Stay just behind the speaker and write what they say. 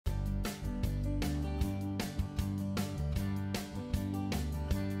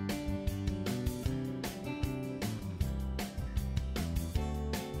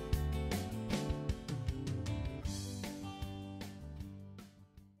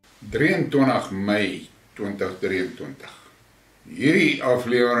23 Mei 2023. Hierdie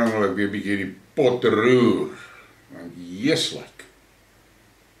aflewering wil ek weer 'n bietjie die pot roer, want jeeslik,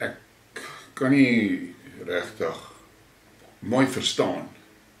 ek kan nie regtig mooi verstaan,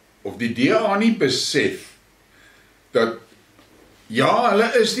 of die DA nie besef, dat ja,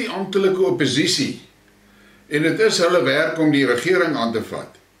 hulle is die amptelike opposisie, en dit is hulle werk om die regering aan te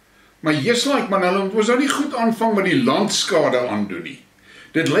vat, maar jeeslik man, hulle moet ons nou nie goed aanvang met die landskade aandoen nie.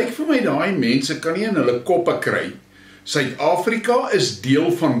 Dit lyk vir my daai mense kan nie in hulle koppe kry. Suid-Afrika is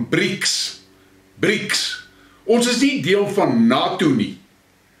deel van BRICS. BRICS. Ons is nie deel van NATO nie.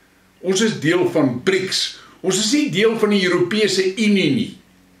 Ons is deel van BRICS. Ons is nie deel van die Europese Unie nie.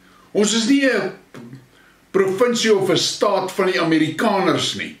 Ons is nie 'n provinsie of 'n staat van die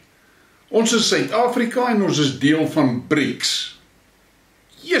Amerikaners nie. Ons is Suid-Afrika en ons is deel van BRICS.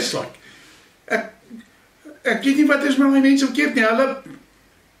 Jeeslik. Ek weet nie wat is met my mense verkeerd nie.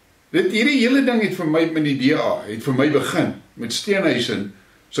 Hierdie hele ding het vir my met die DA, het vir my begin met Steenhuisen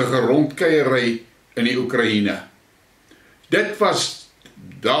se gerondkeiery in die Oekraïne. Dit was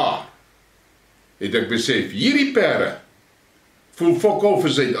daar, het ek besef, hierdie perde voel fokol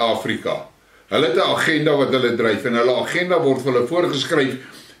vir Suid-Afrika. Hulle het 'n agenda wat hulle dryf en hulle agenda word vir hulle voorgeskryf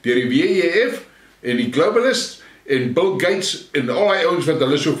deur die WEF en die globalists en Bill Gates en al die ouens wat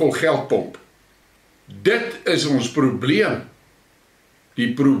hulle so vol geld pomp. Dit is ons probleem.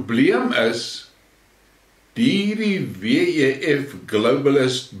 Die probleem is, die WEF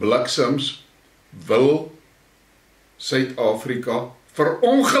globalist bliksems wil Suid-Afrika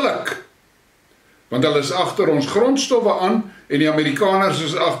verongeluk. Want hulle is agter ons grondstowwe aan en die Amerikaners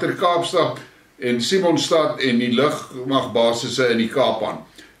is agter Kaapstad en Simonstad en die lugmagbasisse in die Kaap aan.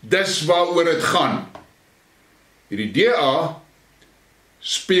 Dis waaroor dit gaan. Hierdie DA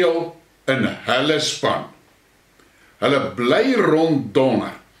speel in hulle span. Hulle bly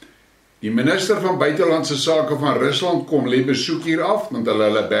ronddonder. Die minister van Buitelandse Sake van Rusland kom lê besoek hier af, want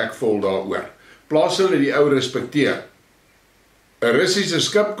hulle bek vol daaroor. Plaas hulle die ou respekteer. 'n Russiese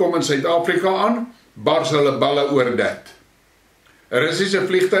skip kom in Suid-Afrika aan, bars hulle balle oor dit. 'n Russiese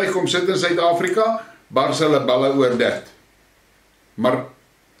vliegtuig kom sit in Suid-Afrika, bars hulle balle oor dit. Maar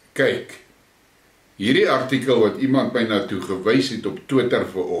kyk, hierdie artikel wat iemand my na toe gewys het op Twitter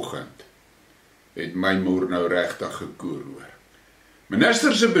vanoggend, het my moer nou regtig gekoer hoor.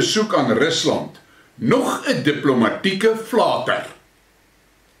 Minister se besoek aan Rusland, nog 'n diplomatieke flater.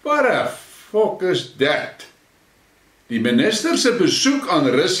 Wat 'n fok is dit? Die minister se besoek aan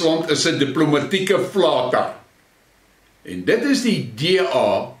Rusland is 'n diplomatieke flater. En dit is die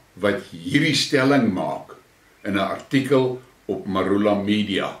DA wat hierdie stelling maak in 'n artikel op Marula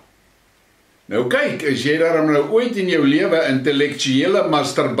Media. Nou kyk, as jy daarom nou ooit in jou lewe intellektuele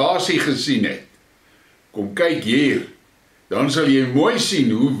masturbasie gesien het, kom kyk hier, dan sal jy mooi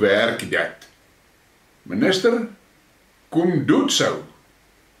sien hoe werk dit. Minister, kom doet so,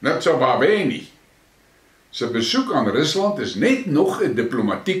 net so babeni. Sy besoek aan Rusland is net nog 'n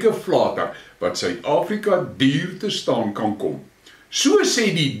diplomatieke flater, wat Suid-Afrika duur te staan kan kom. So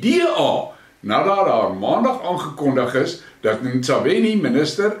sê die DA, nadat daar maandag aangekondig is, dat Ntshavheni,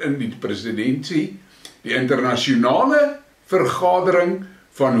 minister in die presidentsie, die internasionale vergadering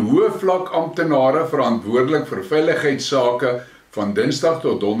van hoë vlak amptenare verantwoordelik vir veiligheidssake van Dinsdag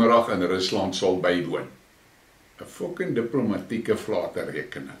tot Donderdag in Rusland sal bywoon. 'n Fucking diplomatieke flater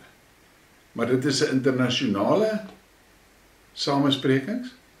reken hulle. Maar dit is 'n internasionale samesprekings.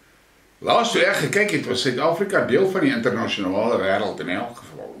 Laas toe ek gekyk het, was Suid-Afrika deel van die internasionale wêreld in elk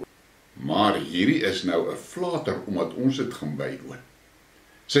geval. Maar hierdie is nou 'n flater omdat ons dit gaan bywoon.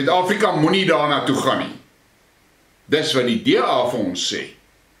 Suid-Afrika moenie daarna toe gaan nie. Dis wat die DA vir ons sê.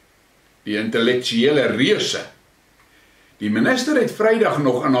 Die intellektuele reuse. Die minister het Vrydag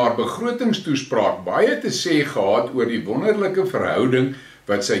nog in haar begrotingstoespraak baie te sê gehad oor die wonderlike verhouding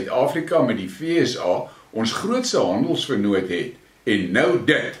wat Suid-Afrika met die VSA, ons grootste handelsvernoot, het. En nou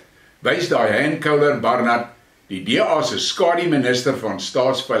dit, wys daai Kohler-Barnard, die DA se skadu-minister van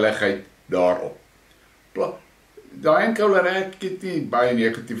staatsveiligheid, daarop. Daai Kohler, ek het nie baie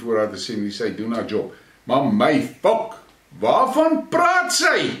negatief oor haar te sê nie, sy doen haar job. Maar my fok, waarvan praat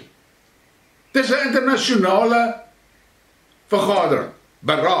sy? Dis 'n internasionale vergadering,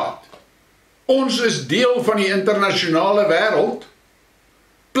 beraad. Ons is deel van die internasionale wêreld,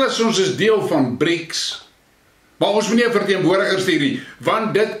 plus ons is deel van BRICS. Maar ons moet nie 'n verteenwoordiger stuur nie,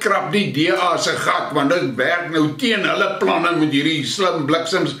 want dit krap die DA se gat, want dit werk nou teen hulle planne met hierdie slim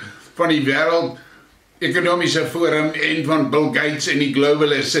bliksems van die wêreld ekonomiese forum en van Bill Gates en die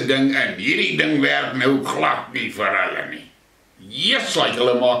globalists se ding in. Hierdie ding werk nou glad nie vir hulle nie. Jeeslik,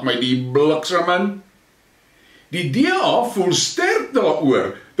 hulle maak my die bliksem in. Die DA voel sterk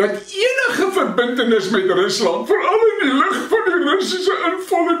daaroor dat enige verbintenis met Rusland, veral in die lig van die Russiese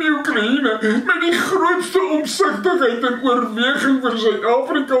inval in die Oekraïne, met die grootste omsigtigheid en oorweging vir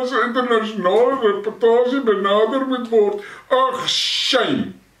Suid-Afrika se internasionale reputasie benader moet word. Ag,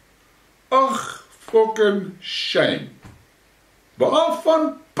 shame. Ag, fucking shame.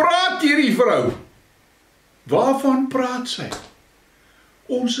 Waarvan praat hierdie vrou? Waarvan praat sy?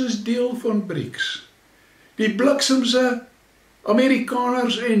 Ons is deel van BRICS. Die bliksemse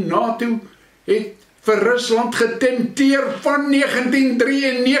Amerikaners en NATO het vir Rusland getempteer van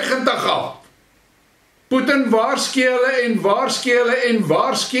 1993 af. Putin waarsku hulle en waarsku hulle en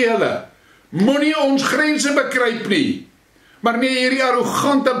waarsku hulle. Moenie ons grense bekruip nie. Maar nee, hierdie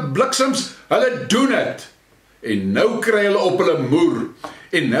arrogante bliksems, hulle doen dit. En nou kry hulle op hulle moer.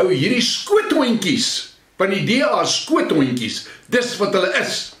 En nou hierdie skoothondjies, van die DA skoothondjies, dis wat hulle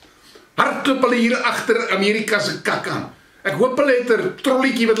is. Hardloop hulle hier agter Amerika se kak aan. Ek hoop hulle het 'n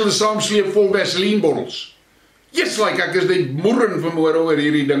trolletjie wat hulle saamsleep vol Vaseline-bottels. Yes, like ek is net moeren vanmôre oor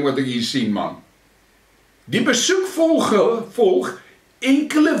hierdie ding wat ek hier sien, man. Die besoek volg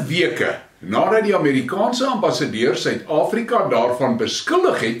enkele weke nadat die Amerikaanse ambassadeur Suid-Afrika daarvan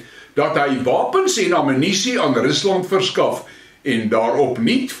beskuldig het dat hy wapens en ammunisie aan Rusland verskaf en daarop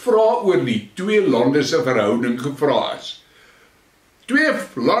nie vra oor die twee lande se verhouding gevra is. Twee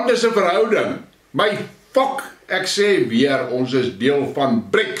lande se verhouding, my fuck, ek sê weer, ons is deel van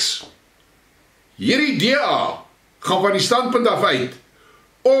BRICS. Hierdie DA gaan van die standpunt af uit,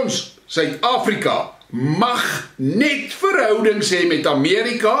 ons, Suid-Afrika, mag net verhoudings hê met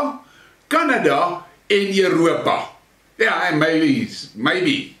Amerika, Kanada en Europa. Ja, en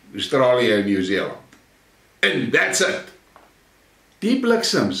maybe Australië en New Zealand. And that's it. Die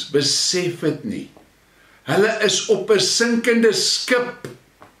bliksems besef het nie. Hulle is op 'n sinkende skip.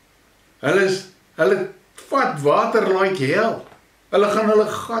 Hulle vat water like hell. Hulle gaan hulle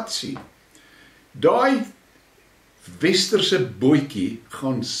gat sien. Daai westerse bootjie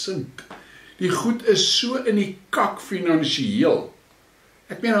gaan sink. Die goed is so in die kak finansiëel.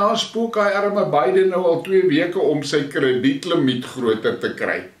 Ek meen, haar spook hy arme Biden nou al 2 weke om sy kredietlimiet groter te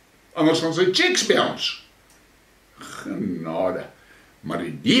kry. Anders gaan sy checks bounce. Genade. Maar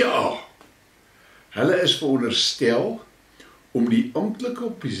die DA, hulle is veronderstel om die amptelike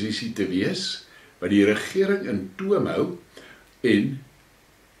oppositie te wees, wat die regering in toom hou, en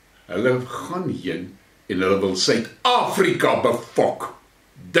hulle gaan heen, en hulle wil Suid-Afrika befok.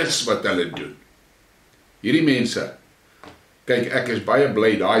 Dis wat hulle doen. Hierdie mense, kyk, ek is baie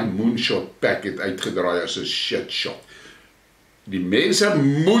bly, daai moonshot pack het uitgedraai as 'n shit shot. Die mense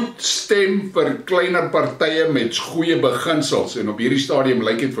moet stem vir kleiner partye met goeie beginsels, en op hierdie stadium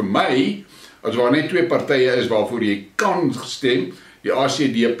lyk dit vir my, as waar net 2 partye is waarvoor jy kan stem, die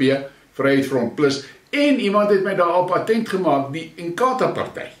ACDP, Vryheid Front Plus, en iemand het my daar al patent gemaak, die Inkatha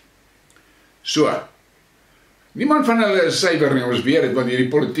party. So, niemand van hulle is suiwer nie, ons weet het, want hierdie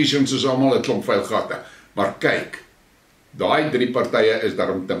politicians is allemaal 'n klomp vuil gatte. Maar kyk, daai 3 partye is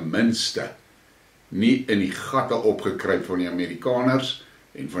daarom ten minste nie in die gatte opgekruip van die Amerikaners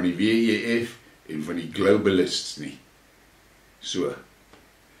en van die WEF en van die globalists nie. So,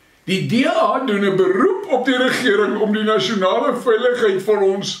 die DA doen 'n beroep op die regering om die nasionale veiligheid van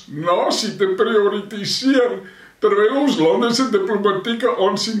ons nasie te prioritiseer, terwyl ons lande se diplomatieke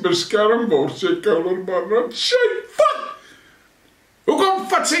aansien beskerm word, sê Kohler-Barnard. Shit, fuck! Hoekom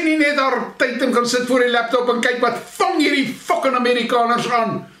vat sy nie net haar tyd en gaan sit voor die laptop en kyk wat vang hierdie fucking Amerikaners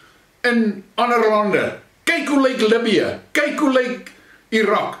aan in ander lande? Kyk hoe lyk Libië, kyk hoe lyk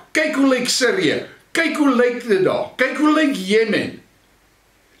Irak, kyk hoe lyk Syrië, kyk hoe lyk dit daar, kyk hoe lyk Jemen.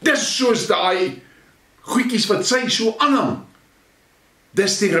 Dis soos daai goedjies wat sy so aanhang.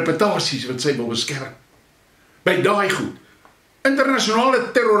 Dis die reputasies wat sy wil beskerm. By daai goed.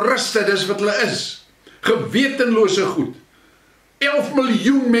 Internasionale terroriste, dis wat hulle is. Gewetenlose goed. 11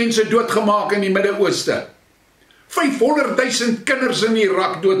 miljoen mense doodgemaak in die Midde-Ooste. 500.000 kinders in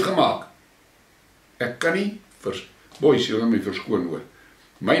Irak doodgemaak. Ek kan nie, boys, julle my verskoon hoor.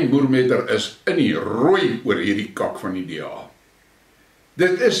 My moermeter is in die rooi oor hierdie kak van die DA.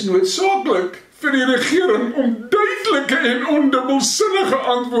 Dit is noodsaaklik vir die regering om duidelike en ondubbelsinnige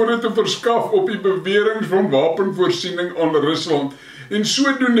antwoorde te verskaf op die bewering van wapenvoorsiening aan Rusland en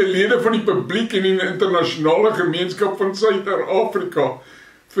sodoende lede van die publiek en die internasionale gemeenskap van Suid-Afrika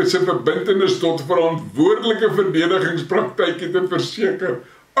vir sy verbintenis tot verantwoordelike verdedigingspraktyke te verseker.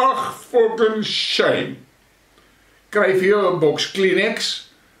 Ag, fucking shame. Kry vir jou 'n boks Kleenex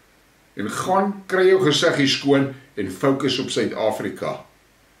en gaan kry jou gesiggie skoon en fokus op Suid-Afrika.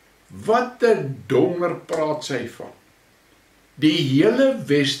 Wat 'n donder praat sy van. Die hele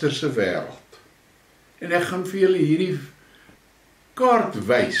westerse wêreld En ek gaan vir julle hierdie kaart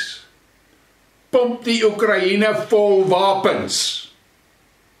wys. Pomp die Oekraïne vol wapens.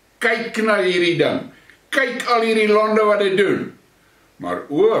 Kyk na hierdie ding. Kyk al hierdie lande wat dit doen. Maar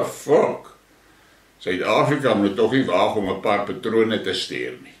fuck. Suid-Afrika moet tog nie waag om 'n paar patrone te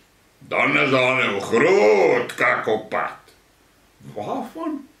stuur nie. Dan is daar 'n groot kak op pad.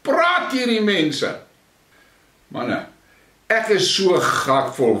 Waarvan praat hierdie mense? Manne, ek is so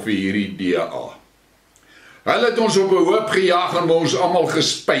gatvol vir hierdie DA. Hulle het ons op 'n hoop gejaag en ons almal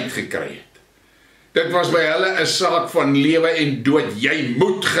gespyt gekry het. Dit was by hulle 'n saak van lewe en dood. Jy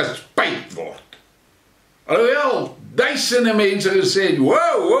moet gespyt word. Alhoewel, duisende mense gesê het,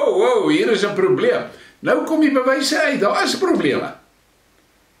 wow, hier is 'n probleem. Nou kom die bewyse uit, daar is probleme.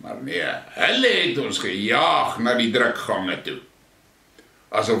 Maar nee, hulle het ons gejaag na die drukgange toe.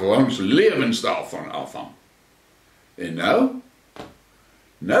 Asof ons lewens daarvan afhang. En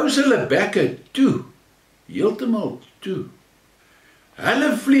nou is hulle bekke toe. Heeltemal toe.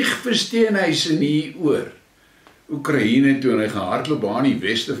 Hulle vlieg vir steenhuise hier oor Oekraïne toe en hy gaan hardloop aan die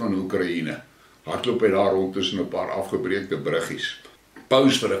weste van Oekraïne. Hardloop hy daar rond tussen 'n paar afgebreekte bruggies.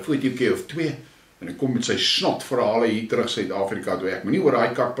 Pause vir 'n fotootjie of twee en hy kom met sy snotverhale hier terug Suid-Afrika toe. Ek moenie oor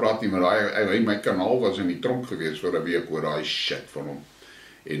daai kak praat nie, maar hy my kanaal was in die tronk gewees vir 'n week oor daai shit van hom.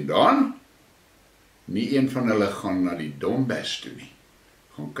 En dan nie een van hulle gaan na die Donbass toe nie.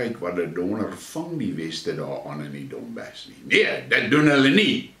 Gaan kyk wat die donder vang die weste daar aan in die Donbass nie. Nee, dit doen hulle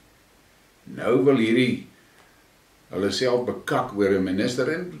nie. Nou wil hulle self bekak oor 'n minister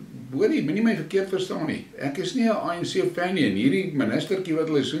en hoorie, moenie my verkeerd verstaan nie. Ek is nie 'n ANC fan nie en hierdie ministertjie wat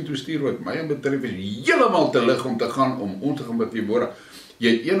hulle soontoe stuur wat my betref is heeltemal te lig om te gaan om ons te gaan beteenwoordig. Jy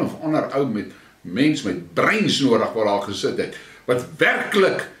het een of ander ou mens met breins nodig wat daar gesit het, wat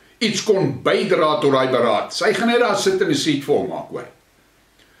werklik iets kon bydra tot daai beraad. Sy gaan net daar sit en 'n seat vol maak hoor.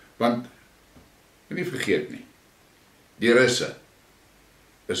 Want, nie vergeet nie, die Russe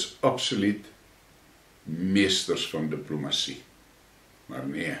is absoluut meesters van diplomatie. Maar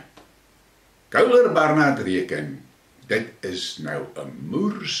nee, Kohler-Barnard reken, dit is nou 'n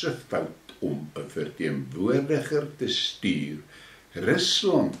moerse fout om 'n verteenwoordiger te stuur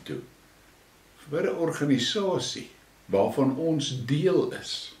Rusland toe vir 'n organisasie waarvan ons deel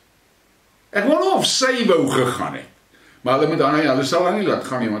is. Ek wil nou of sy wou gegaan het. Maar hulle sal haar nie laat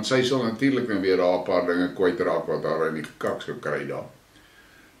gaan nie, want sy sal natuurlik weer daar 'n paar dinge kwyt raak wat daar in die gekak sou kry daar.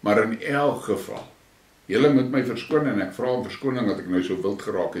 Maar in elk geval, julle moet my verskoon en ek vra om verskoning dat ek nou so wild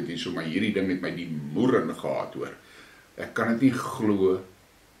geraak het hier, maar hierdie ding het my die moeren gehad hoor. Ek kan dit nie glo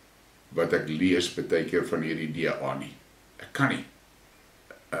wat ek lees baie keer van hierdie DA nie. Ek kan nie.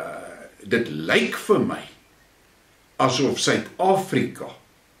 Dit lyk vir my asof Suid-Afrika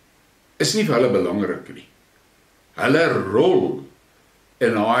is nie vir hulle belangrik nie. Hulle rol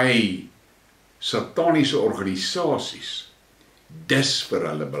in daai sataniese organisasies, dis vir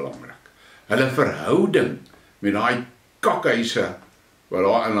hulle belangrik. Hulle verhouding met daai kakhuise wat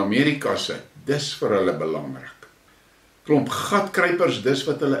daar in Amerika sit, dis vir hulle belangrik. Klomp gatkruipers, dis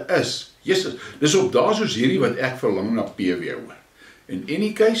wat hulle is. Jesus, dis op daar soos hierdie wat ek verlang na PW hoor. In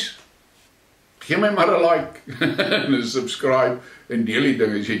any case, gee my maar 'n like en 'n subscribe en deel die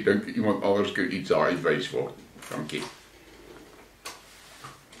ding as jy dink iemand anders kan iets daar uitwys word. Dankie.